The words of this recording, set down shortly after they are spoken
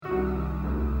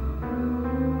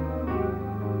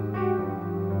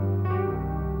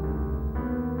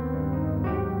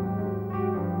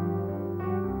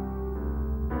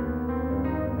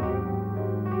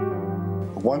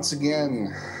Once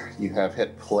again, you have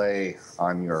hit play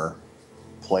on your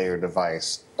player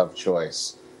device of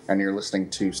choice, and you're listening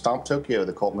to Stomp Tokyo,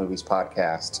 the Cult Movies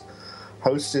podcast,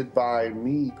 hosted by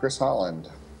me, Chris Holland.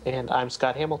 And I'm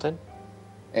Scott Hamilton.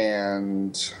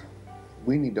 And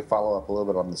we need to follow up a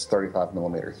little bit on this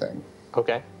 35mm thing.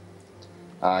 Okay.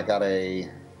 I got a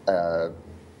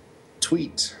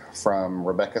tweet from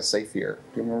Rebecca Safier. Do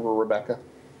you remember Rebecca?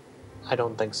 I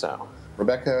don't think so.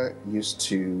 Rebecca used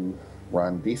to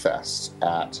run B-Fest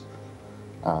at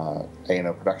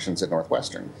A&O Productions at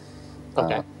Northwestern.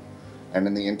 Okay. And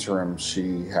in the interim,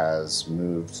 she has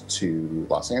moved to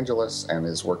Los Angeles and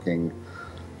is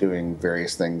doing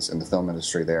various things in the film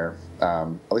industry there.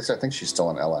 At least I think she's still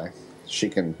in LA. She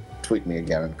can tweet me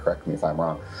again and correct me if I'm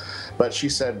wrong. But she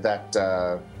said that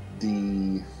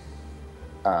the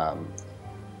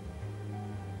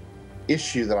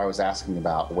issue that I was asking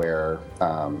about where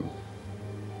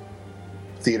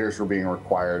theaters were being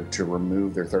required to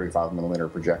remove their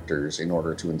 35mm projectors in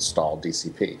order to install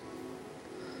DCP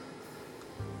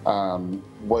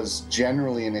was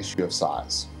generally an issue of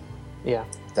size. Yeah.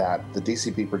 That the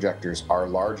DCP projectors are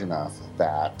large enough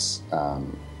that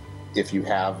if you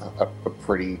have a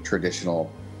pretty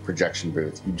traditional projection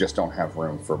booth, you just don't have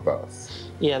room for both.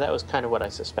 Yeah, that was kind of what I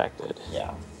suspected.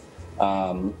 Yeah.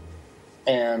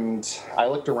 And I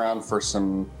looked around for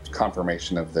some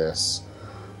confirmation of this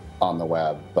on the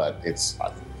web, but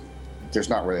there's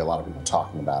not really a lot of people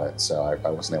talking about it, so I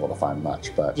wasn't able to find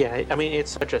much. But yeah, I mean, it's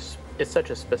such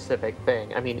a specific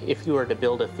thing. I mean, if you were to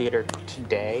build a theater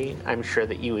today, I'm sure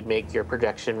that you would make your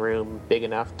projection room big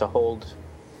enough to hold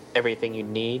everything you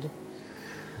need.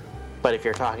 But if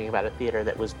you're talking about a theater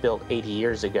that was built 80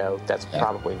 years ago, that's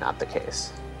probably not the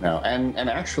case. No, and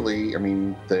actually, I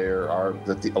mean, there are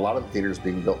a lot of the theaters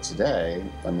being built today.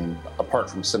 I mean, apart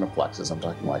from Cineplexes, I'm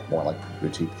talking more like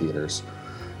boutique theaters,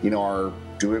 are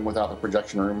doing without the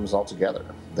projection rooms altogether.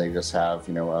 They just have,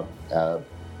 a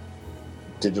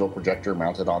digital projector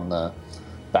mounted on the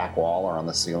back wall or on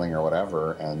the ceiling or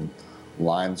whatever, and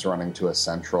lines running to a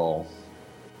central,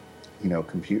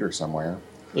 computer somewhere.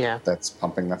 Yeah, that's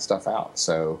pumping that stuff out.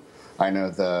 So I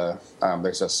know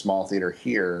there's a small theater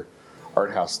here,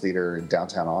 art house theater in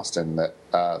downtown Austin that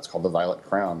it's called the Violet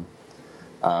Crown.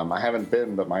 I haven't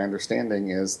been, but my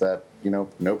understanding is that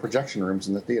no projection rooms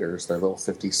in the theaters. They're little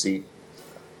 50-seat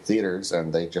theaters,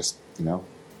 and they just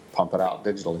pump it out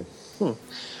digitally.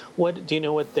 What do you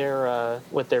know what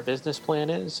their business plan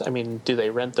is? I mean, do they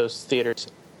rent those theaters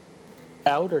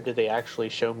out, or do they actually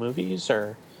show movies?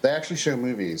 Or they actually show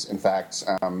movies. In fact,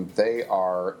 they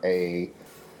are a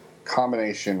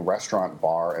combination restaurant,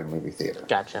 bar, and movie theater.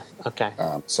 Gotcha. Okay.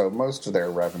 So most of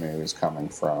their revenue is coming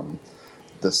from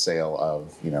the sale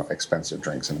of expensive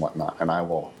drinks and whatnot. And I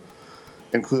will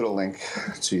include a link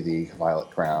to the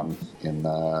Violet Crown in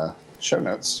the show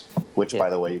notes, which, by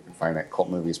the way, you can find at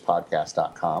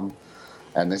cultmoviespodcast.com.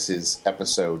 And this is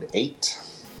episode 8.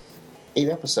 8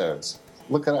 episodes.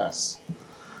 Look at us.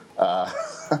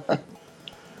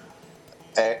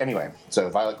 Anyway, so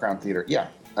Violet Crown Theater,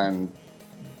 and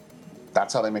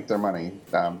that's how they make their money.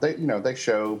 They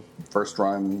show first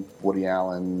run Woody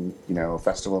Allen,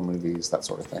 festival movies, that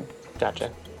sort of thing. Gotcha.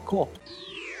 Cool.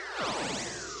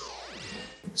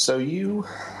 So you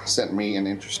sent me an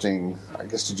interesting. I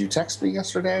guess did you text me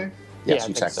yesterday? Yes,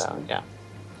 you texted me. Yeah.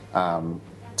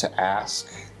 To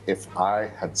ask if I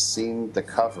had seen the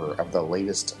cover of the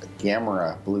latest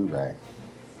Gamera Blu-ray.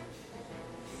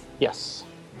 Yes.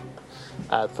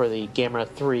 For the Gamera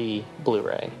 3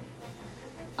 Blu-ray.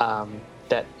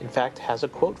 That, in fact, has a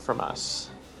quote from us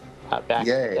back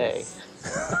in the day.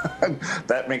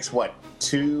 That makes,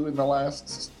 2 in the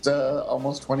last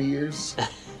almost 20 years?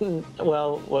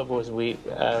 Well, what was we?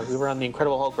 We were on The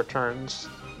Incredible Hulk Returns.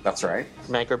 That's right.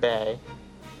 From Anchor Bay.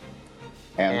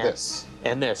 And this.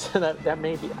 And this. There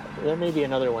may be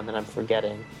another one that I'm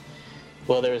forgetting.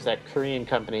 Well, there was that Korean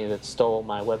company that stole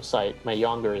my website, my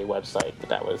Yongari website, but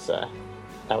that was a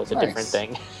different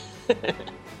thing.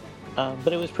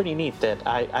 But it was pretty neat that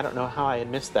I don't know how I had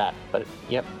missed that, but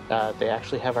yep, they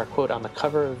actually have our quote on the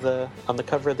cover of the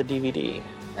DVD.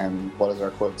 And what does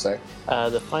our quote say?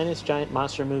 The finest giant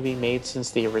monster movie made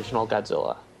since the original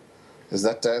Godzilla. Is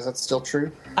that still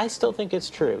true? I still think it's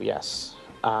true. Yes.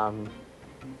 I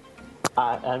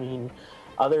mean,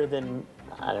 other than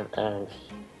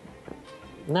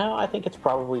no, I think it's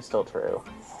probably still true.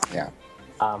 Yeah.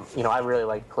 I really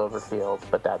like Cloverfield,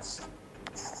 but that's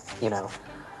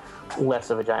less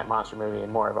of a giant monster movie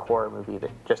and more of a horror movie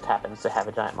that just happens to have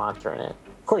a giant monster in it.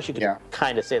 Of course, you could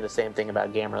kind of say the same thing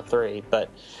about Gamera 3, but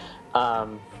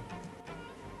Gamera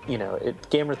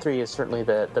 3 is certainly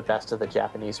the best of the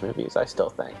Japanese movies, I still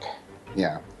think.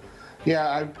 Yeah.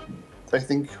 Yeah, I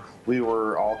think we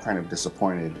were all kind of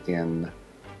disappointed in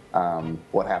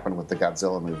what happened with the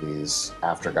Godzilla movies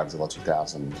after Godzilla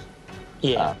 2000.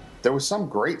 Yeah. There was some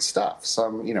great stuff,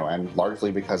 and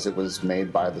largely because it was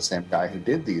made by the same guy who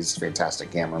did these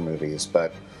fantastic Gamera movies.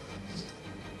 But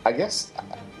I guess,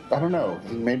 I don't know,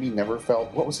 he maybe never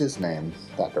felt, what was his name,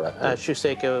 that director?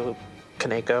 Shuseiko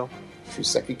Kaneko.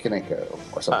 Shuseki Kaneko,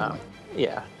 or something like that.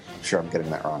 Yeah. I'm sure I'm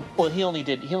getting that wrong. Well, he only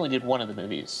did one of the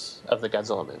movies, of the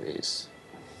Godzilla movies.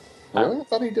 Really? I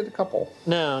thought he did a couple.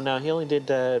 No, he only did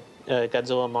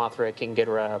Godzilla, Mothra, King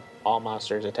Ghidorah, All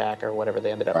Monsters Attack, or whatever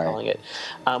they ended up calling it,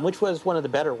 which was one of the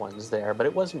better ones there, but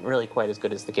it wasn't really quite as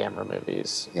good as the Gamera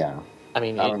movies. Yeah. I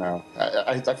mean, I don't know.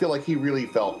 I feel like he really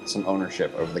felt some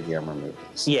ownership over the Gamera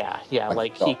movies. Yeah,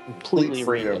 like he completely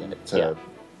freedom to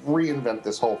reinvent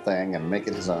this whole thing and make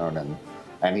it his own,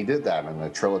 and he did that in the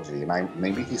trilogy. And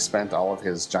maybe he spent all of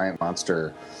his giant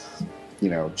monster,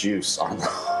 juice on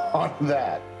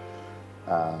that.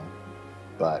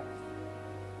 But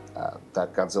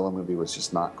that Godzilla movie was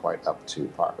just not quite up to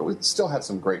par. It still had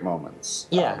some great moments.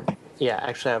 Yeah,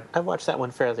 Actually, I've watched that one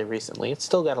fairly recently. It's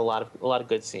still got a lot of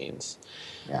good scenes.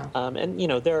 Yeah. And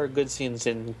there are good scenes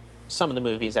in some of the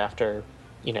movies after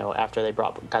they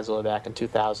brought Godzilla back in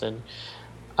 2000,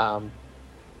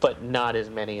 but not as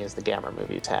many as the Gamera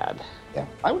movies had. Yeah,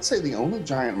 I would say the only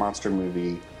giant monster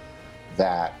movie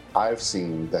that I've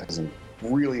seen that has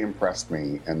really impressed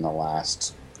me in the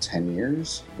last 10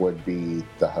 years would be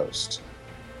The Host.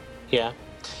 Yeah.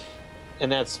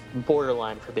 And that's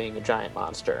borderline for being a giant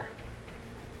monster.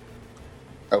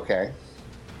 Okay.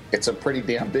 It's a pretty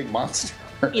damn big monster.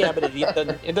 Yeah, but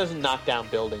it doesn't knock down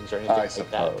buildings or anything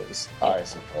like that. I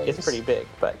suppose. It's pretty big,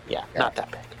 but not that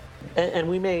big. And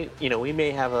we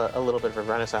may have a little bit of a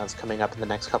renaissance coming up in the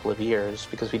next couple of years,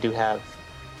 because we do have,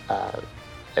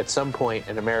 at some point,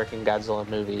 an American Godzilla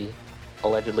movie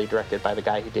allegedly directed by the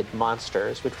guy who did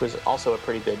Monsters, which was also a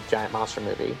pretty good giant monster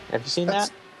movie. Have you seen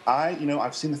that?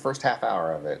 I've seen the first half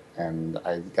hour of it, and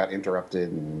I got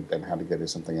interrupted and had to go do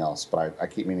something else, but I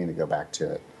keep meaning to go back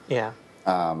to it. Yeah.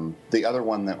 The other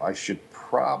one that I should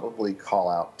probably call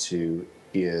out to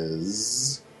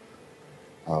is,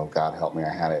 oh God help me,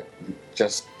 I had it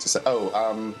just to say,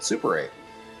 Super 8.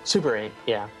 Super 8,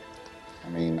 yeah. I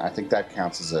mean, I think that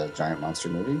counts as a giant monster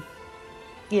movie.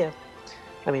 Yeah.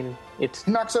 I mean, it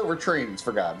knocks over trains,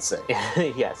 for God's sake.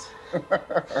 Yes.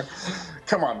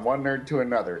 Come on, one nerd to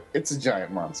another. It's a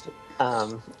giant monster.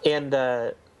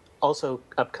 And also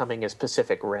upcoming is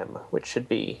Pacific Rim, which could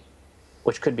be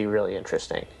really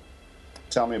interesting.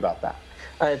 Tell me about that.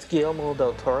 It's Guillermo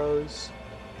del Toro's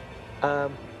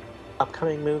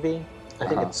upcoming movie. I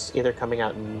think it's coming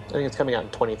out in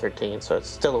 2013, so it's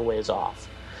still a ways off.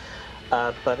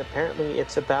 But apparently,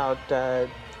 it's about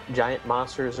giant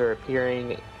monsters are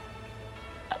appearing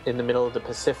in the middle of the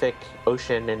Pacific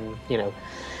Ocean and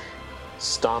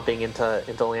stomping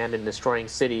into land and destroying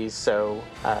cities. So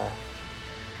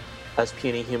us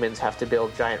puny humans have to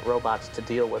build giant robots to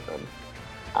deal with them.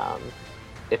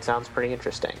 It sounds pretty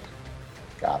interesting.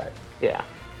 Got it. Yeah.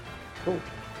 Cool.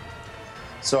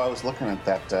 So I was looking at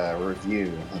that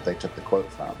review that they took the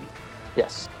quote from.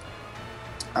 Yes.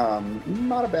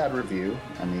 Not a bad review.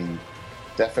 I mean,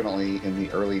 definitely in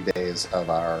the early days of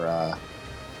our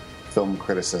film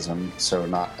criticism, so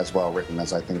not as well written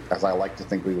as I like to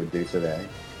think we would do today.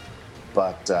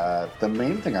 But the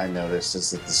main thing I noticed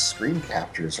is that the screen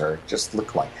captures just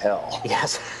look like hell.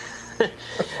 Yes.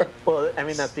 Well, I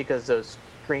mean, that's because those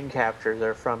screen captures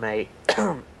are from a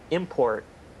import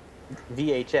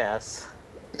VHS.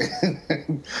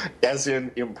 As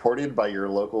in imported by your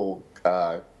local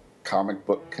comic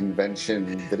book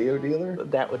convention video dealer?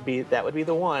 That would be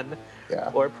the one.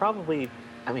 Yeah. Or probably,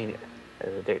 I think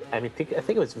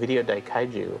it was Video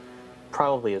Daikaiju.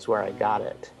 Probably is where I got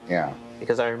it. Yeah.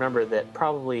 Because I remember that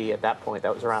probably at that point,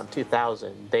 that was around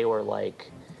 2000. They were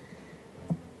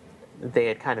they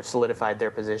had kind of solidified their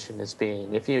position as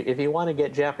being, if you want to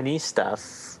get Japanese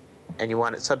stuff and you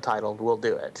want it subtitled, we'll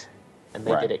do it. And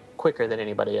they did it quicker than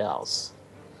anybody else.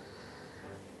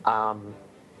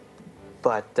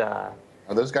 But are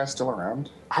those guys still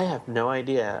around? I have no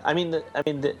idea. I mean, the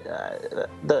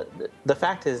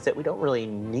fact is that we don't really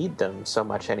need them so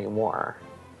much anymore.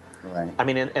 Right. I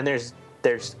mean, and there's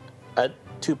a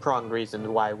two-pronged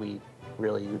reason why we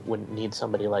really wouldn't need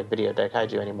somebody like Video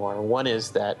Daikaiju anymore. One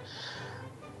is that,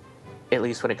 at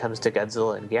least when it comes to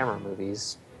Godzilla and Gamera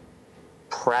movies,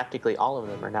 practically all of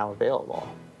them are now available.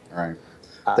 Right.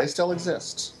 They still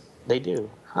exist. They do,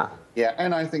 huh? Yeah,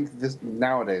 and I think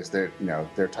nowadays their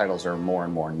titles are more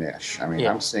and more niche. I mean,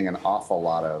 I'm seeing an awful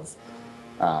lot of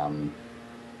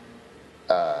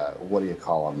what do you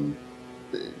call them?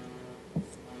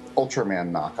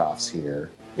 Ultraman knockoffs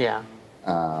here. Yeah.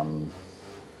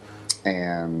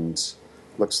 And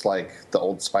looks like the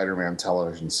old Spider-Man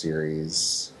television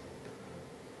series.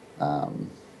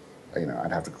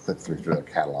 I'd have to click through their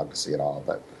catalog to see it all,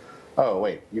 but oh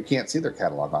wait, you can't see their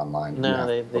catalog online. No,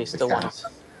 they still want.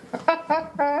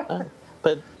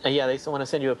 But they still want to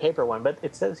send you a paper one. But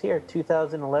it says here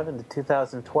 2011 to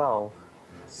 2012.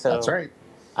 So that's right.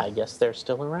 I guess they're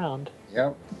still around.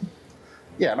 Yep.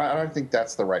 Yeah, and I think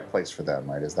that's the right place for them,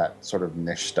 right? Is that sort of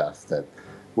niche stuff that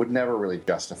would never really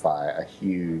justify a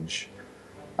huge,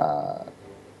 a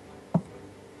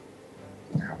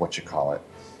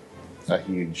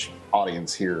huge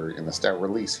audience here in the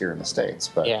release here in the States.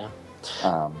 But yeah.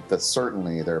 That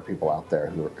certainly there are people out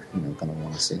there who are going to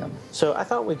want to see them. So I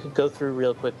thought we could go through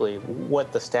real quickly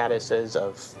what the status is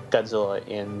of Godzilla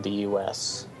in the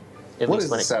U.S. What is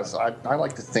the status? I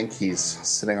like to think he's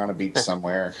sitting on a beach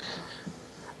somewhere.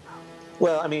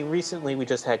 Well, I mean, recently we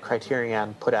just had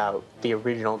Criterion put out the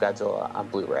original Godzilla on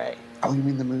Blu-ray. Oh, you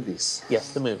mean the movies?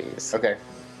 Yes, the movies. Okay.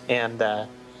 And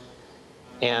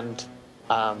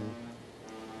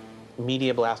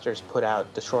Media Blasters put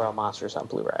out Destroy All Monsters on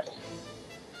Blu-ray.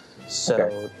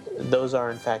 So those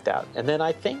are in fact out. And then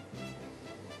I think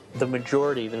the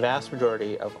vast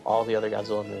majority of all the other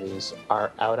Godzilla movies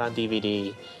are out on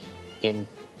DVD in,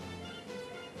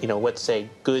 let's say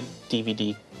good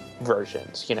DVD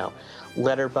versions,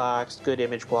 letterboxed, good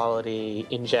image quality,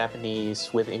 in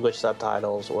Japanese with English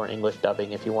subtitles or English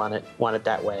dubbing if you want it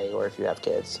that way, or if you have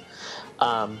kids,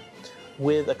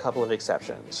 with a couple of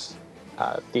exceptions.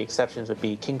 The exceptions would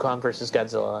be King Kong vs.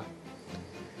 Godzilla,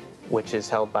 which is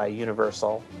held by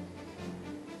Universal,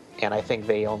 and I think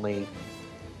they only,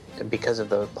 because of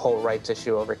the whole rights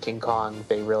issue over King Kong,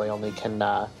 they really only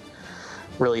can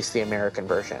release the American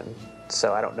version.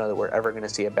 So I don't know that we're ever going to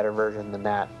see a better version than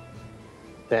that.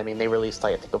 I mean, they released,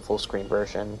 I think, a full-screen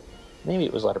version. Maybe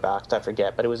it was letterboxed, I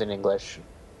forget, but it was in English,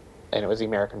 and it was the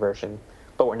American version.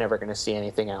 But we're never going to see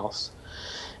anything else.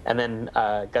 And then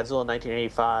Godzilla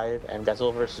 1985 and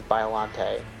Godzilla vs.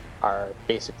 Biollante are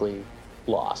basically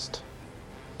lost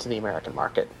to the American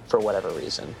market for whatever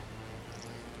reason.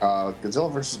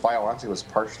 Godzilla vs. Biollante was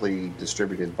partially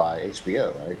distributed by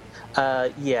HBO, right?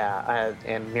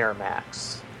 And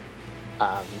Miramax.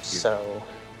 So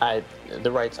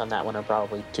the rights on that one are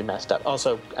probably too messed up.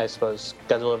 Also, I suppose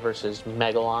Godzilla vs.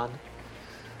 Megalon,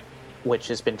 which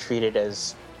has been treated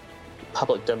as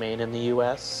public domain in the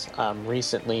U.S.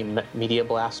 Recently, Media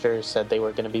Blasters said they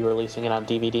were going to be releasing it on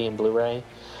DVD and Blu-ray,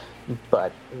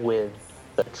 but with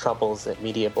the troubles that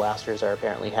Media Blasters are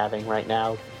apparently having right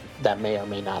now, that may or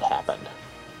may not happen.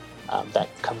 That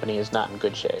company is not in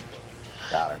good shape.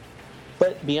 Got it.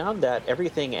 But beyond that,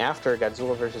 everything after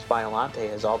Godzilla vs. Biollante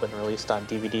has all been released on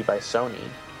DVD by Sony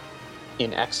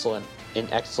in excellent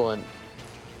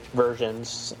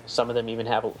versions. Some of them even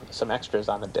have some extras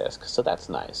on the disc, so that's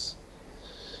nice.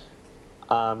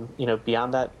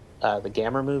 Beyond that, the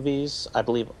Gamera movies, I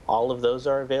believe all of those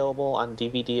are available on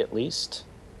DVD at least.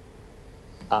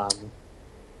 I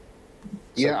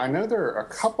know there are a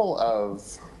couple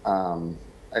of.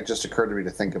 It just occurred to me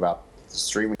to think about the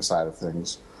streaming side of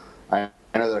things. I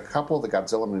know that a couple of the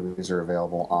Godzilla movies are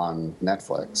available on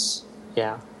Netflix.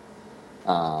 Yeah.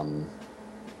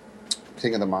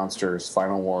 King of the Monsters,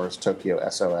 Final Wars, Tokyo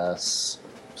SOS,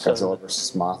 Godzilla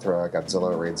vs. Mothra,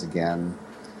 Godzilla Raids Again.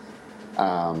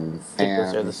 I think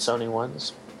those are the Sony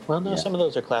ones. Well, no, some of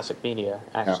those are classic media,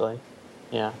 actually.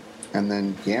 Yeah. And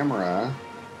then Gamera,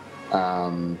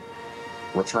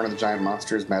 Return of the Giant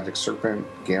Monsters, Magic Serpent,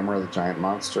 Gamera the Giant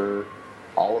Monster,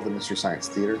 all of the Mystery Science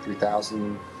Theater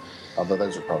 3000, although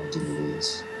those are probably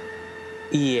DVDs.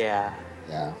 Yeah.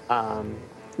 Yeah.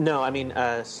 No, I mean,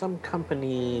 some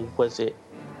company, was it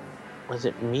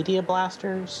Media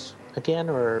Blasters again,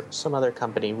 or some other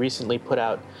company recently put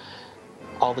out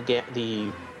all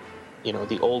the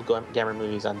old Gamera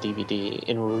movies on DVD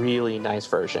in really nice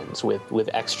versions with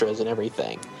extras and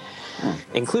everything,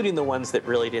 including the ones that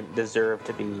really didn't deserve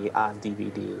to be on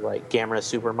DVD, like Gamera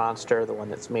Super Monster, the one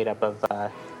that's made up of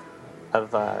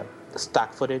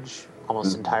stock footage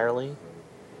almost entirely.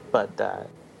 But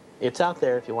it's out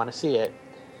there if you want to see it.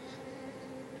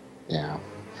 Yeah.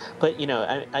 But,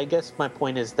 I guess my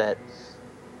point is that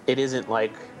it isn't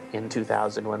like in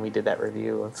 2000 when we did that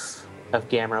review of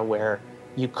Gamera where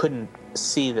you couldn't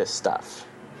see this stuff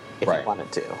if you wanted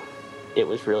to. It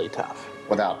was really tough.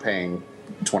 Without paying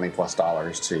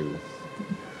 $20+ to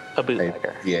a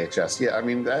bootlegger. VHS. Yeah, I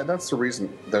mean, that's the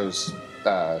reason those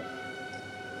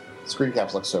screen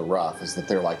caps look so rough, is that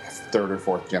they're like third or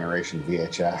fourth generation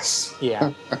VHS.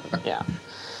 Yeah, yeah.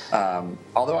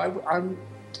 Although I'm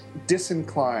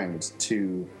disinclined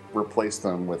to replace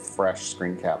them with fresh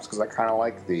screen caps because I kind of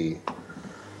like the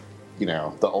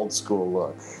old school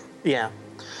look. Yeah.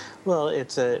 Well,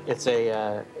 it's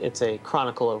a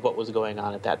chronicle of what was going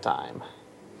on at that time.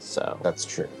 So that's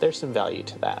true. There's some value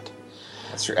to that.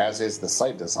 That's true. As is the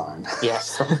site design.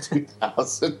 Yes. From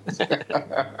 2000.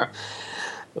 It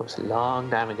was a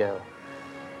long time ago.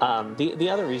 The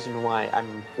other reason why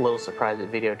I'm a little surprised that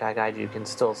Video Gaiju can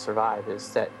still survive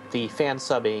is that the fan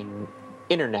subbing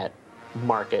internet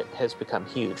market has become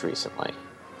huge recently.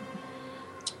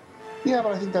 Yeah,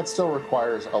 but I think that still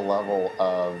requires a level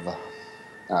of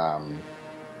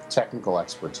technical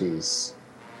expertise.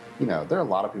 There are a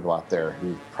lot of people out there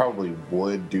who probably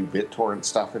would do BitTorrent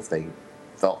stuff if they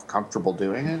felt comfortable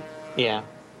doing it. Yeah.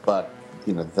 But,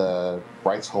 the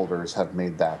rights holders have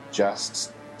made that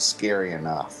just scary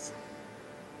enough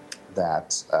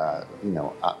that,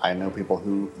 I know people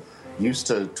who used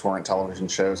to torrent television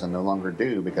shows and no longer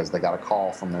do because they got a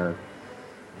call from their,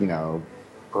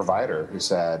 provider who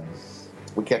said,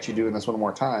 we catch you doing this one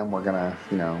more time, we're going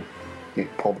to,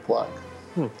 pull the plug.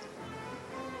 And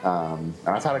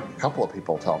I've had a couple of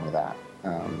people tell me that.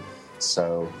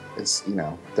 So it's,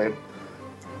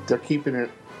 they're keeping it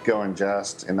going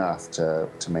just enough to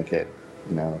make it,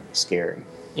 scary.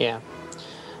 Yeah.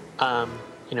 I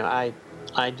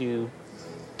do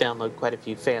download quite a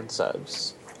few fan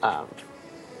subs.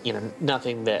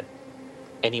 Nothing that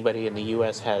anybody in the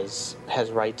U.S. has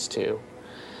rights to.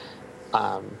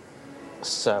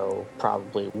 So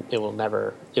probably it would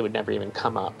never even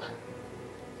come up,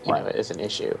 as an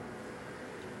issue.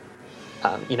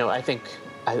 I think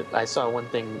I saw one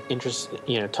thing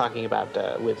interesting, talking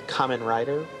about with Kamen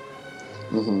Rider,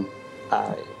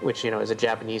 which is a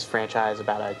Japanese franchise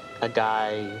about a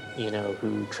guy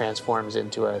who transforms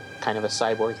into a kind of a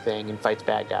cyborg thing and fights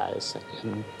bad guys.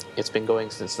 And it's been going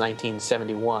since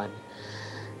 1971,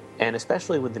 and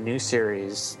especially with the new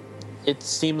series, it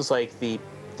seems like the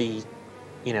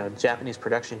Japanese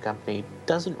production company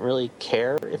doesn't really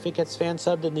care if it gets fan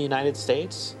subbed in the United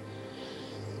States,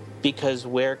 because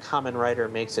where Kamen Rider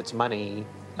makes its money,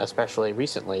 especially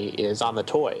recently, is on the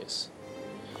toys.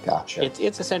 Gotcha.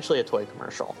 It's essentially a toy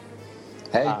commercial.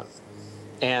 Hey.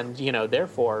 And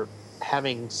therefore,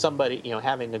 having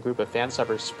having a group of fan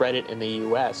subbers spread it in the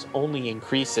U.S. only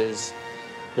increases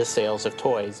the sales of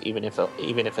toys, even if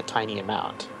a tiny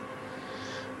amount.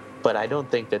 But I don't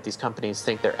think that these companies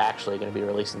think they're actually going to be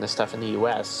releasing this stuff in the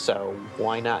U.S., so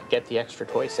why not get the extra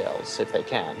toy sales if they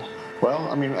can?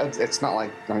 Well, it's not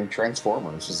like...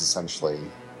 Transformers is essentially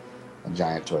a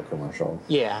giant toy commercial.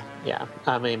 Yeah.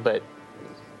 But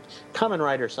Kamen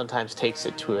Rider sometimes takes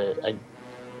it to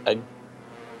a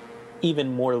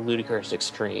even more ludicrous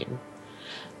extreme.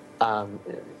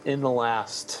 In the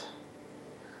last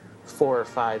 4 or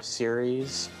 5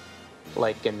 series...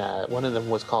 like in one of them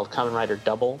was called Kamen Rider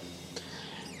Double,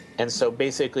 and so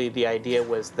basically the idea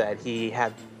was that he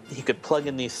could plug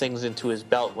in these things into his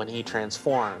belt when he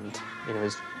transformed.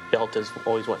 His belt is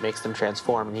always what makes them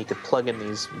transform, and he could plug in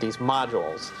these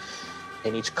modules,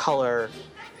 and each color,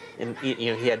 and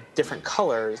he had different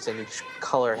colors, and each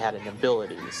color had an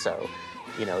ability. So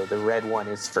the red one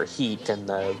is for heat, and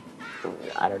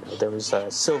there was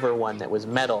a silver one that was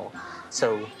metal.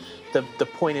 So the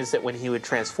point is that when he would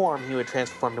transform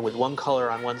with one color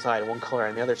on one side and one color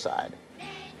on the other side.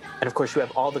 And of course you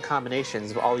have all the combinations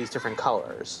of all these different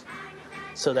colors.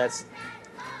 So that's,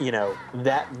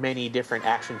 that many different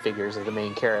action figures of the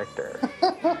main character.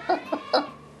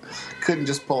 Couldn't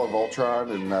just pull a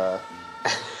Voltron and...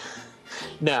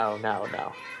 No.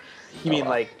 You mean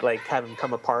like have them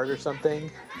come apart or something?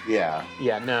 Yeah.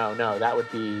 Yeah, no. That would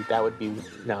be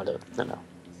no.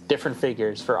 Different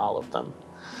figures for all of them.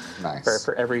 Nice.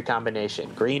 For every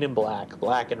combination. Green and black,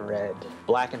 black and red,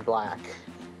 black and black.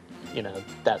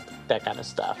 That kind of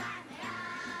stuff.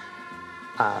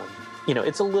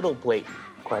 It's a little blatant,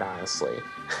 quite honestly.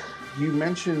 You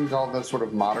mentioned all the sort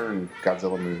of modern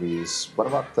Godzilla movies. What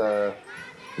about the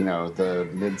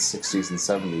mid-60s and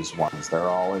 70s ones? They're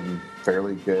all in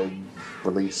fairly good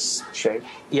release shape?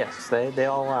 Yes, they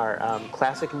all are.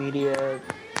 Classic Media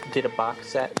did a box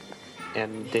set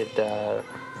and did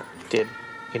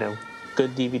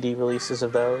good DVD releases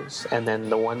of those, and then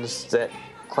the ones that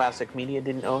Classic Media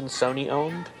didn't own, Sony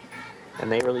owned,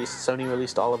 and Sony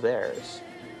released all of theirs.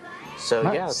 So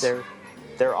nice. Yeah,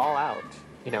 they're all out,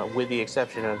 with the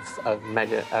exception of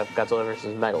Godzilla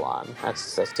vs. Megalon.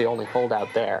 That's the only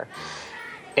holdout there.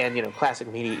 And Classic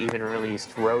Media even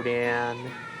released Rodan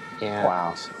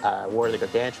and War of the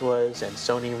Gargantuas, and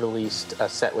Sony released a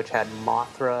set which had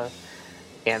Mothra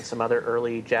and some other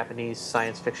early Japanese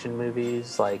science fiction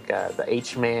movies like The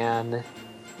H-Man.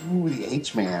 Ooh, the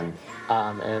H-Man.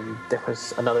 And there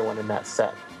was another one in that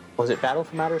set. Was it Battle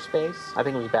from Outer Space? I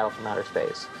think it was Battle from Outer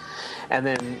Space. And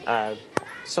then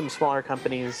some smaller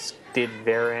companies did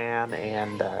Varan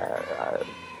and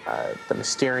the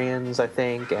Mysterians, I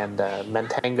think, and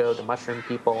Mentango, the Mushroom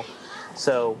People.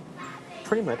 So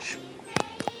pretty much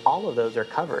all of those are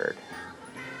covered.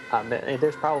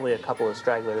 There's probably a couple of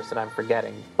stragglers that I'm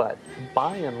forgetting, but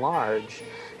by and large,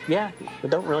 yeah, we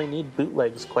don't really need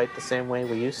bootlegs quite the same way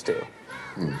we used to.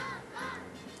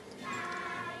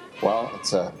 Well,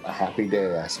 it's a happy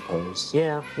day, I suppose.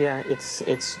 Yeah,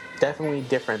 it's definitely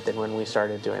different than when we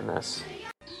started doing this.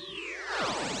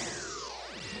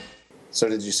 So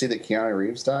did you see that Keanu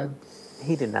Reeves died?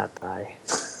 He did not die.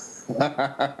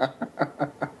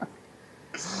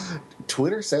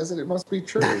 Twitter says that it must be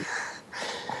true.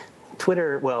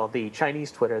 Twitter, well, the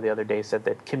Chinese Twitter the other day said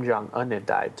that Kim Jong-un had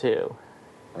died too.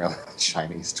 Well,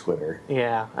 Chinese Twitter.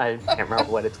 Yeah, I can't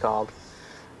remember what it's called.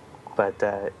 But,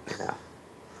 you know.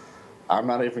 I'm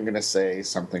not even going to say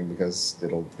something because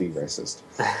it'll be racist.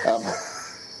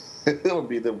 It'll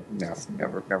be the... No,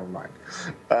 never mind.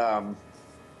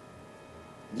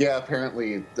 Yeah,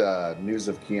 apparently the news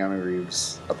of Keanu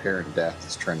Reeves' apparent death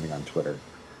is trending on Twitter.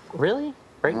 Really?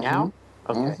 Right now?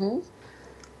 Okay. Mm-hmm.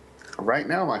 Right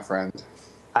now, my friend.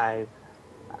 I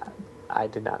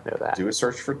did not know that. Do a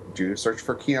search for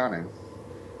Keanu.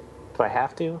 Do I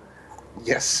have to?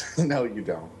 Yes. No, you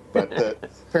don't. But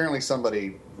apparently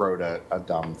somebody wrote a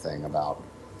dumb thing about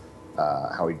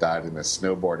how he died in a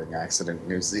snowboarding accident in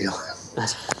New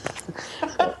Zealand.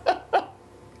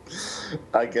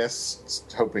 I guess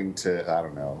hoping to, I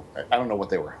don't know. I don't know what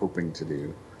they were hoping to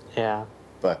do. Yeah.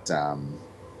 But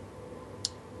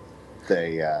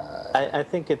they... I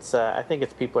think it's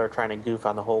people are trying to goof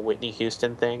on the whole Whitney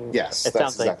Houston thing. Yes, it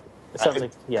sounds like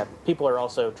people are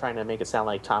also trying to make it sound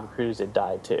like Tom Cruise had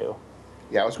died too.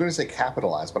 Yeah, I was going to say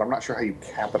capitalize, but I'm not sure how you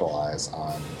capitalize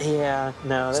on... Yeah,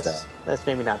 no, that's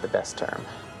maybe not the best term.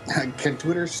 Can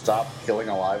Twitter stop killing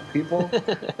alive people?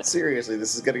 Seriously,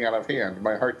 this is getting out of hand.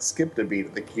 My heart skipped a beat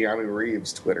at the Keanu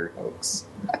Reeves Twitter hoax.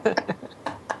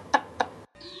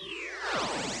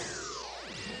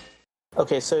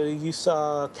 Okay, so you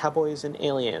saw Cowboys and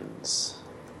Aliens.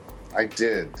 I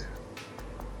did.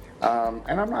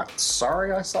 And I'm not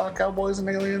sorry I saw Cowboys and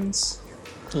Aliens.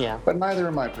 Yeah. But neither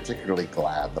am I particularly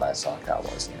glad that I saw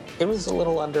Cowboys and Aliens. It was a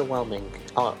little underwhelming,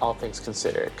 all things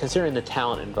considered, considering the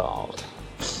talent involved.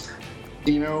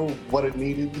 You know what it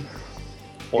needed?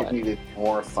 What? It needed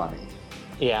more funny.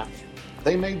 Yeah.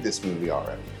 They made this movie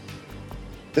already.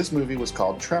 This movie was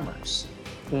called Tremors.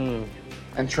 And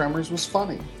Tremors was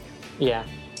funny. Yeah.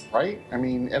 Right? I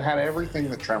mean, it had everything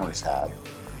that Tremors had.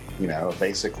 You know,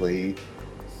 basically...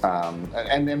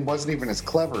 and then wasn't even as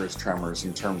clever as Tremors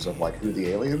in terms of like who the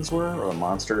aliens were or the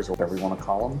monsters or whatever you want to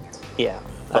call them. Yeah,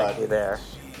 I'd be there.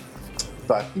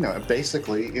 But, you know,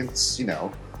 basically it's, you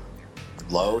know,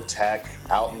 low tech,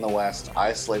 out in the West,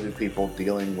 isolated people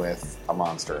dealing with a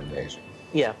monster invasion.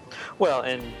 Yeah. Well,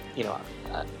 and, you know,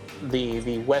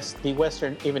 the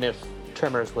Western, even if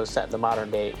Tremors was set in the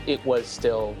modern day, it was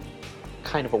still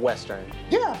kind of a Western.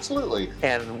 Yeah, absolutely.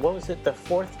 And what was it, the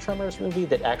fourth Tremors movie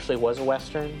that actually was a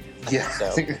Western? I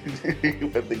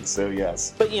think so,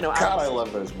 yes. But, you know, God, I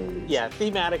love those movies. Yeah,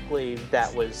 thematically,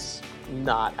 that was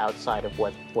not outside of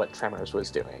what Tremors was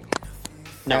doing.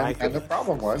 No, and the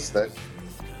problem was that,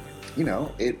 you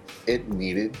know, it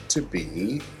needed to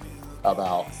be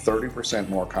about 30%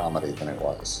 more comedy than it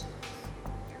was.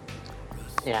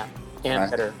 Yeah, and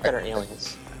better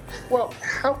aliens. Well,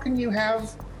 how can you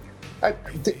have...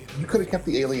 you could have kept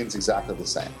the aliens exactly the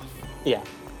same. Yeah.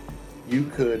 You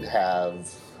could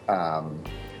have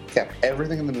kept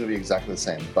everything in the movie exactly the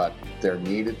same, but there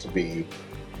needed to be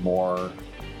more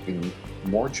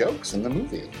jokes in the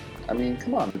movie. I mean,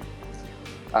 come on.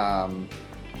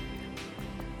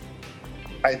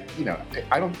 I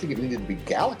don't think it needed to be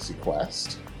Galaxy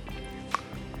Quest,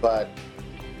 but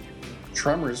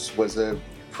Tremors was a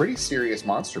pretty serious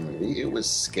monster movie. It was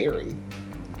scary.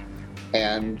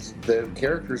 And the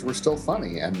characters were still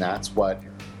funny, and that's what,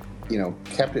 you know,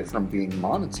 kept it from being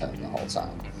monotone the whole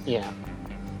time. Yeah.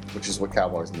 Which is what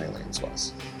Cowboys and Aliens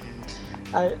was.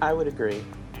 I would agree.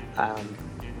 I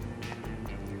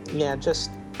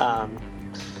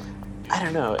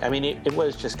don't know. I mean, it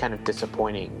was just kind of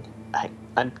disappointing. I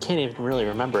can't even really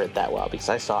remember it that well because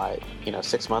I saw it,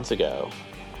 6 months ago.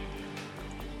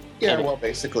 Yeah, well,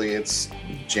 basically, it's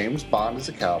James Bond is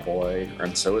a cowboy,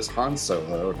 and so is Han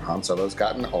Solo. And Han Solo's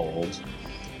gotten old,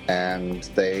 and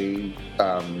they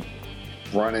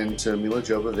run into Mila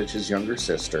Jovovich's younger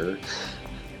sister,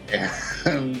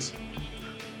 And,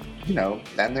 you know,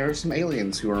 and there are some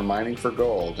aliens who are mining for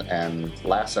gold and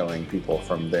lassoing people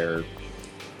from their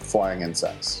flying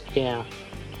insects. Yeah.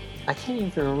 I can't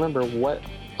even remember what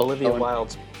Olivia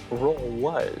Wilde's role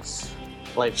was.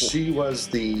 Like, she was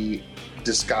the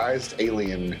disguised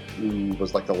alien who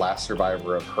was like the last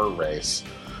survivor of her race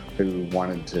who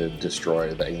wanted to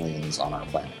destroy the aliens on our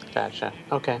planet. Gotcha.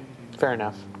 Okay. Fair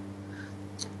enough.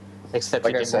 Except,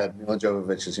 like I said, Mila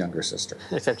Jovovich's younger sister.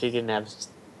 Except she didn't have,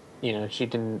 you know, she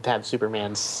didn't have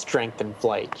Superman's strength in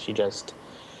flight. She just...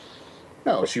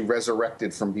 No, she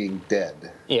resurrected from being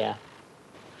dead. Yeah.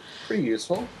 Pretty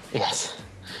useful. Yes.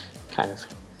 Kind of.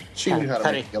 She knew how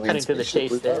to make aliens cutting to the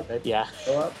chase there, but yeah.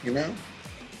 Up, you know?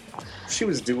 She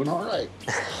was doing all right.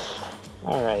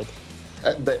 All right.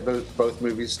 Both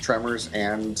movies, Tremors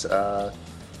and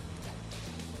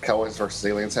Cowboys vs.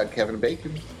 Aliens, had Kevin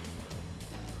Bacon.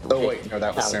 Oh, wait, no,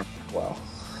 that was Sam Rockwell.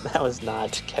 That was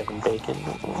not Kevin Bacon.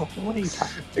 What are you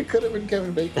talking about? It could have been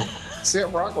Kevin Bacon.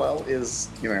 Sam Rockwell is,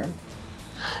 you know...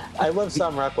 I love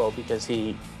Sam Rockwell because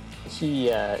he's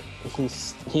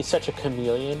such a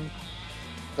chameleon.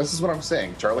 This is what I'm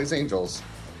saying. Charlie's Angels,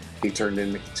 he turned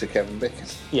into Kevin Bacon.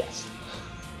 Yes.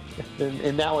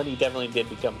 In that one, he definitely did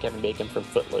become Kevin Bacon from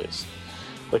Footloose,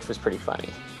 which was pretty funny.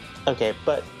 Okay,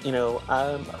 but, you know,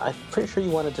 I'm pretty sure you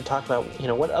wanted to talk about, you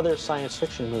know, what other science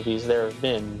fiction movies there have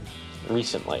been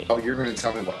recently. Oh, you're going to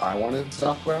tell me what I wanted to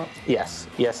talk about? Yes.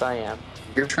 Yes, I am.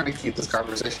 You're trying to keep this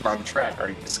conversation on track,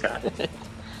 aren't you, Scott?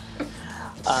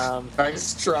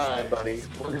 Nice try, buddy.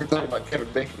 We're going to talk about Kevin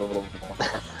Bacon a little bit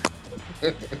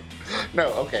more.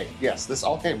 No, okay, yes, this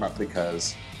all came up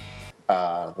because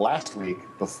last week,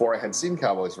 before I had seen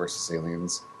Cowboys vs.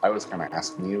 Aliens, I was kind of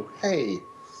asking you, hey,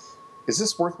 is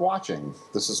this worth watching?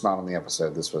 This is not on the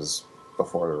episode. This was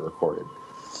before it recorded.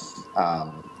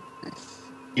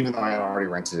 Even though I had already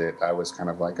rented it, I was kind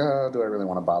of like, oh, do I really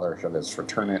want to bother? Should I just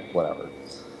return it? Whatever.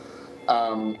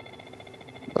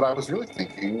 But I was really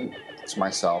thinking to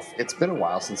myself, it's been a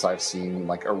while since I've seen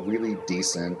like a really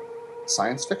decent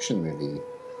science fiction movie.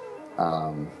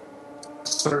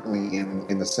 Certainly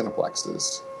in the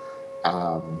Cineplexes.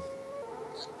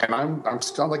 And I'm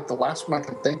still like the last one I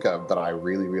can think of that I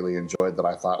really, really enjoyed that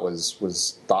I thought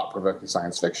was thought-provoking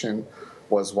science fiction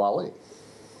was WALL-E.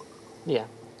 Yeah.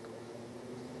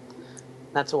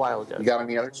 That's a while ago. You got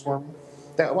any others for me?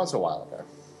 That was a while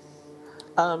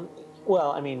ago.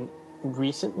 Well, I mean,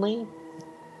 recently,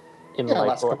 in the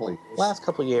last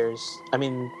couple of years, I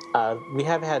mean, we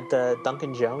have had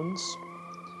Duncan Jones,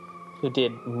 who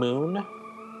did Moon.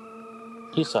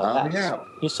 You saw that? Yeah.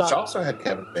 You saw. It also had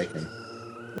Kevin Bacon.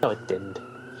 No, it didn't.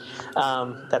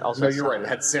 That also. No, you're right. It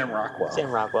had Sam Rockwell. Sam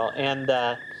Rockwell,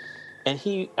 and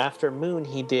he after Moon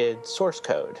he did Source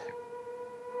Code.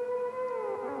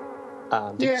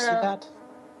 Did you see that?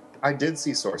 I did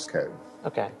see Source Code.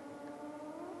 Okay.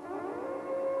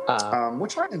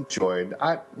 Which I enjoyed.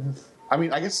 I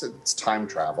mean, I guess it's time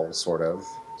travel, sort of.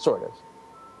 Sort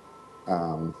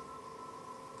of.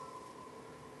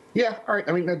 Yeah, all right.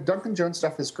 I mean, the Duncan Jones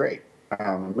stuff is great.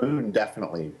 Moon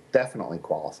definitely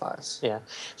qualifies. Yeah.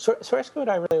 Source Code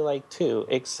I really like, too,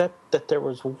 except that there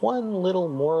was one little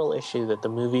moral issue that the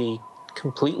movie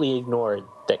completely ignored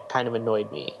that kind of annoyed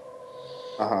me.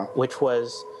 Which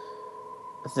was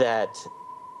that,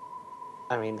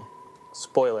 I mean,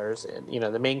 spoilers, you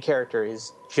know, the main character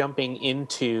is jumping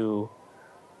into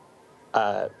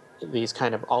these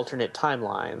kind of alternate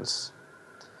timelines,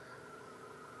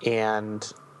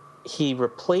 and he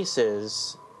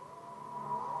replaces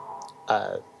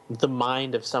the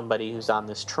mind of somebody who's on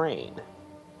this train.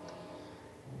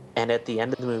 And at the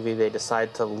end of the movie, they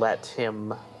decide to let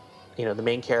him, you know, the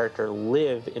main character,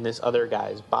 live in this other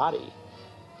guy's body.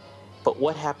 But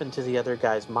what happened to the other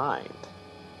guy's mind?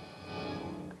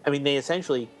 I mean, they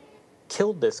essentially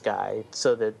killed this guy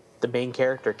so that the main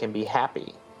character can be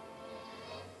happy.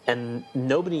 And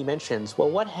nobody mentions, well,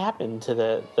 what happened to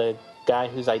the guy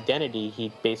whose identity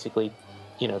he basically,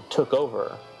 you know, took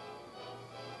over?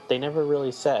 They never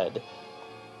really said.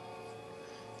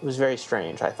 It was very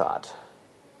strange, I thought.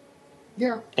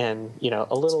 Yeah. And, you know,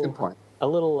 a little,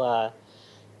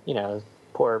 you know,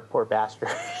 poor bastard.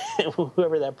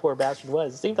 Whoever that poor bastard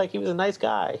was, it seemed like he was a nice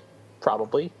guy,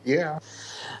 probably. Yeah.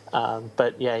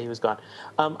 But yeah, he was gone.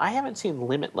 I haven't seen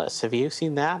Limitless. Have you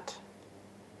seen that?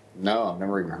 No, I've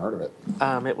never even heard of it.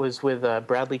 It was with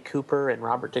Bradley Cooper and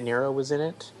Robert De Niro was in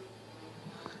it.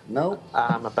 Nope.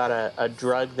 About a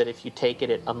drug that if you take it,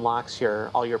 it unlocks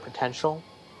all your potential.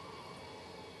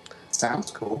 Sounds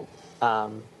cool.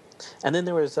 And then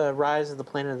there was Rise of the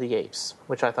Planet of the Apes,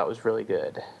 which I thought was really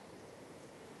good.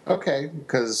 Okay,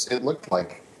 because it looked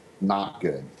like not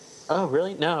good. Oh,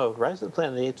 really? No, Rise of the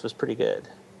Planet of the Apes was pretty good.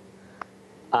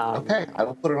 Okay, I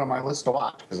will put it on my list to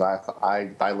watch because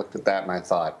I looked at that and I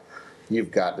thought,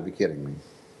 you've got to be kidding me.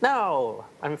 No!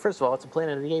 I mean, first of all, it's a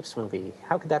Planet of the Apes movie.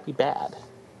 How could that be bad?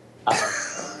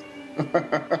 Let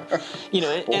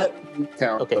me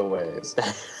count the ways.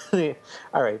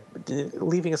 All right,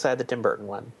 leaving aside the Tim Burton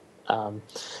one,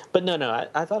 but no,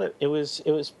 I thought it was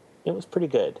pretty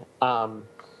good.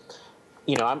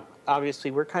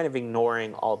 We're kind of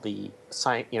ignoring all the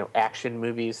action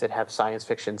movies that have science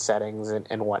fiction settings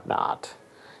and whatnot,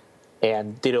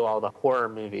 and ditto all the horror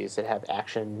movies that have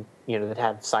action, that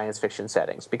have science fiction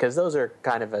settings, because those are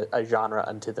kind of a genre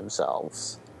unto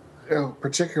themselves.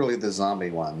 Particularly the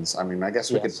zombie ones. I mean, I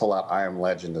guess we could pull out I Am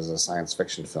Legend as a science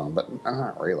fiction film, but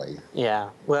not really. Yeah,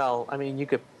 well, I mean, you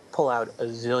could pull out a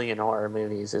zillion horror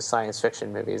movies as science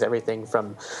fiction movies. Everything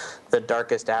from The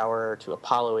Darkest Hour to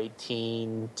Apollo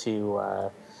 18 to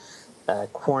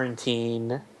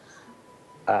Quarantine,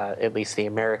 at least the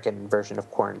American version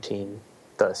of Quarantine.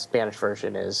 The Spanish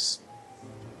version is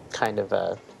kind of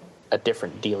a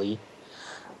different dealie.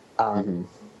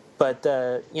 But,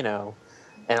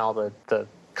 and all the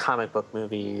comic book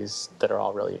movies that are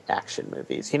all really action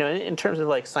movies. In terms of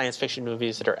like science fiction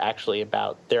movies that are actually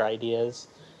about their ideas,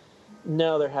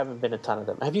 no, there haven't been a ton of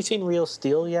them. Have you seen Real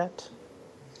Steel yet?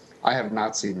 I have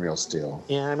not seen Real Steel.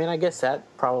 Yeah, I mean, I guess that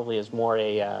probably is more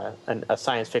a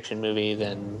science fiction movie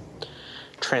than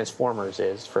Transformers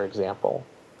is, for example.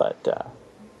 But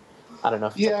I don't know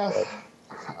if it's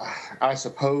I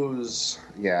suppose,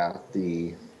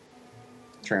 the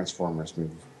Transformers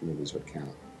movies would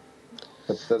count.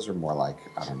 But those are more like,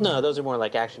 I don't know. No, those are more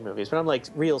like action movies. But I'm like,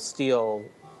 Real Steel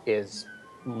is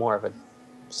more of a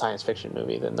science fiction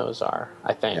movie than those are,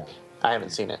 I think. Yeah. I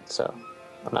haven't seen it, so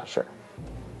I'm not sure.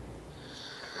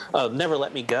 Oh, Never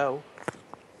Let Me Go.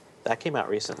 That came out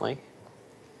recently.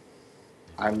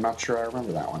 I'm not sure I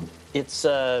remember that one. It's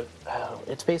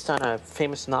based on a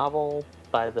famous novel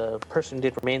by the person who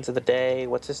did Remains of the Day.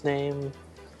 What's his name?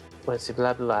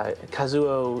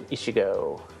 Kazuo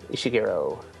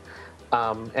Ishiguro.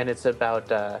 And it's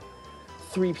about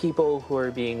three people who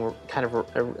are being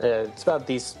it's about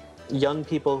these young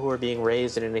people who are being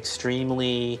raised in an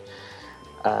extremely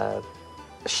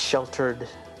sheltered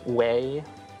way.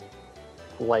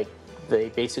 Like, they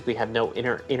basically have no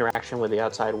interaction with the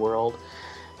outside world.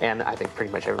 And I think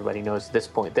pretty much everybody knows at this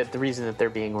point that the reason that they're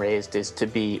being raised is to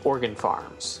be organ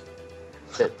farms.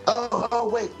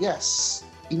 Wait, yes.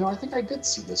 I think I did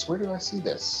see this. Where did I see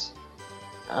this?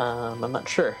 I'm not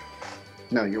sure.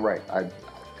 No, you're right.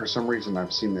 For some reason,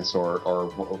 I've seen this or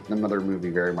another movie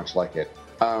very much like it.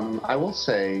 I will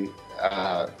say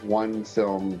one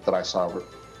film that I saw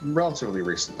relatively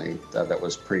recently that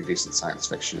was pretty decent science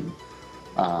fiction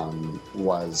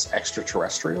was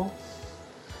Extraterrestrial.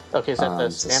 Okay, is that the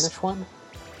Spanish one?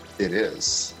 It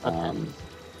is. Okay.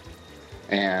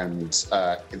 And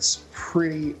it's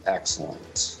pretty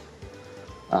excellent.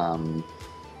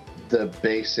 The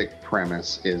basic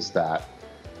premise is that,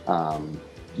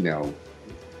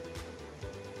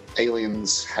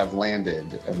 aliens have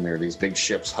landed and there are these big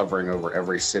ships hovering over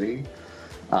every city.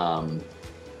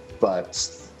 But,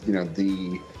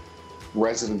 the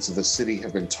residents of the city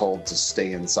have been told to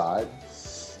stay inside.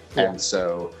 Yeah. And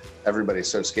so everybody's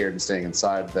so scared and staying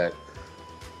inside that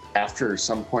after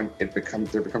some point there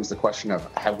becomes the question of,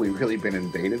 have we really been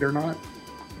invaded or not?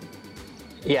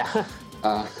 Yeah.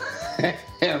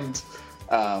 And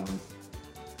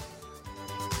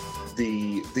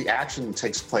the action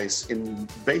takes place in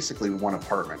basically one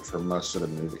apartment for most of the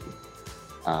movie,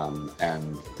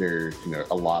 and there's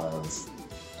a lot of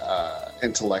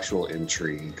intellectual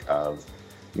intrigue of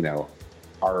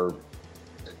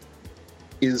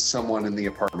is someone in the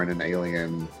apartment an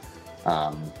alien?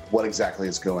 What exactly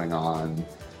is going on?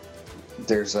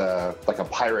 There's a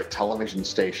pirate television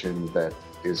station that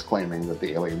is claiming that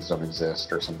the aliens don't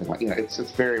exist or something like. It's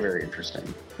very, very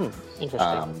interesting.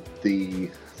 Interesting.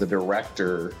 The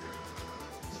director,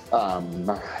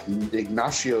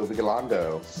 Ignacio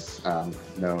Vigalondo,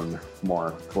 known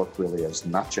more colloquially as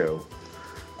Nacho,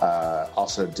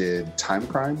 also did Time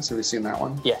Crimes. Have you seen that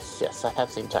one? Yes, I have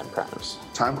seen Time Crimes.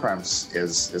 Time Crimes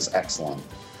is excellent.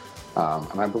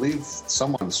 And I believe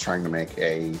someone's trying to make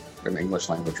an English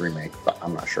language remake, but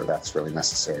I'm not sure that's really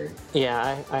necessary.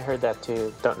 Yeah, I heard that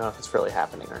too. Don't know if it's really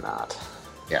happening or not.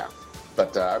 Yeah,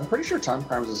 but I'm pretty sure Time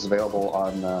Crimes is available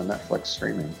on Netflix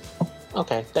streaming.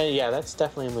 Okay, then, yeah, that's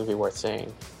definitely a movie worth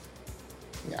seeing.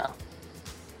 Yeah.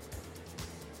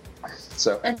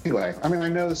 So anyway, I mean, I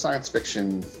know the science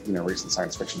fiction, recent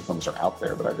science fiction films are out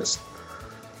there, but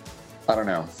I don't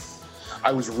know.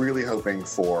 I was really hoping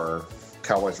for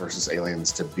Cowboys versus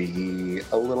Aliens to be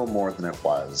a little more than it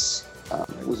was.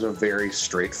 It was a very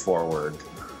straightforward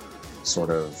sort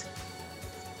of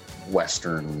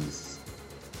Western,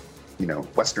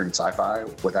 Western sci-fi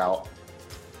without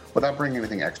bringing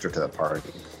anything extra to the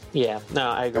party. Yeah, no,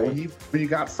 I agree. When you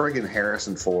got friggin'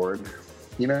 Harrison Ford,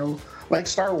 like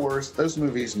Star Wars, those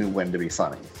movies knew when to be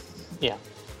funny. Yeah.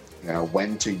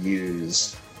 When to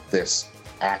use this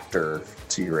actor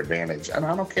to your advantage. And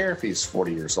I don't care if he's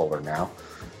 40 years older now.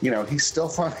 He's still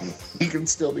funny. He can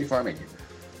still be funny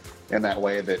in that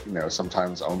way that,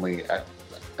 sometimes only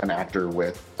an actor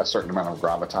with a certain amount of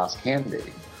gravitas can be,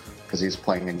 because he's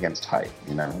playing against height,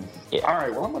 Yeah. All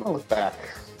right, well, I'm going to look back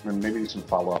and maybe do some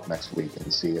follow-up next week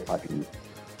and see if I can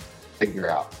figure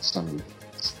out some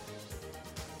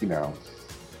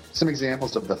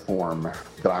examples of the form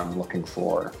that I'm looking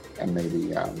for, and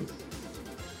maybe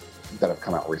that have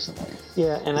come out recently.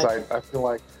 Yeah, and I feel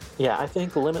like... Yeah, I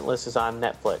think Limitless is on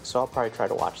Netflix, so I'll probably try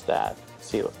to watch that,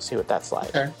 see what that's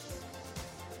like. Okay.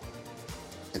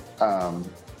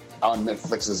 On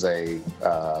Netflix is a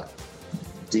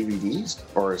DVDs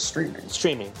or is streaming?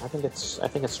 Streaming. I think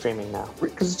it's streaming now.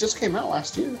 Because it just came out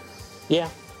last year. Yeah,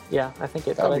 I think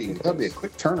it. That'd be a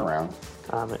quick turnaround.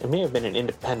 It may have been an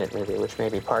independent movie, which may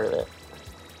be part of it.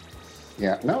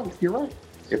 Yeah, no, you're right.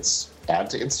 It's add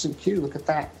to instant queue. Look at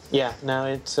that. Yeah, no,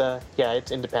 it's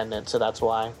independent, so that's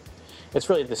why. It's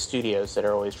really the studios that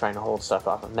are always trying to hold stuff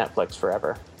off of Netflix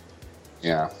forever.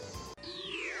 Yeah.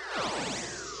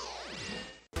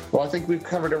 Well, I think we've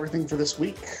covered everything for this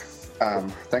week.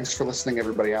 Thanks for listening,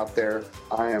 everybody out there.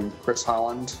 I am Chris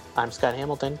Holland. I'm Scott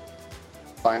Hamilton.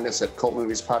 Find us at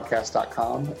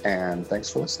cultmoviespodcast.com, and thanks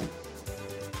for listening.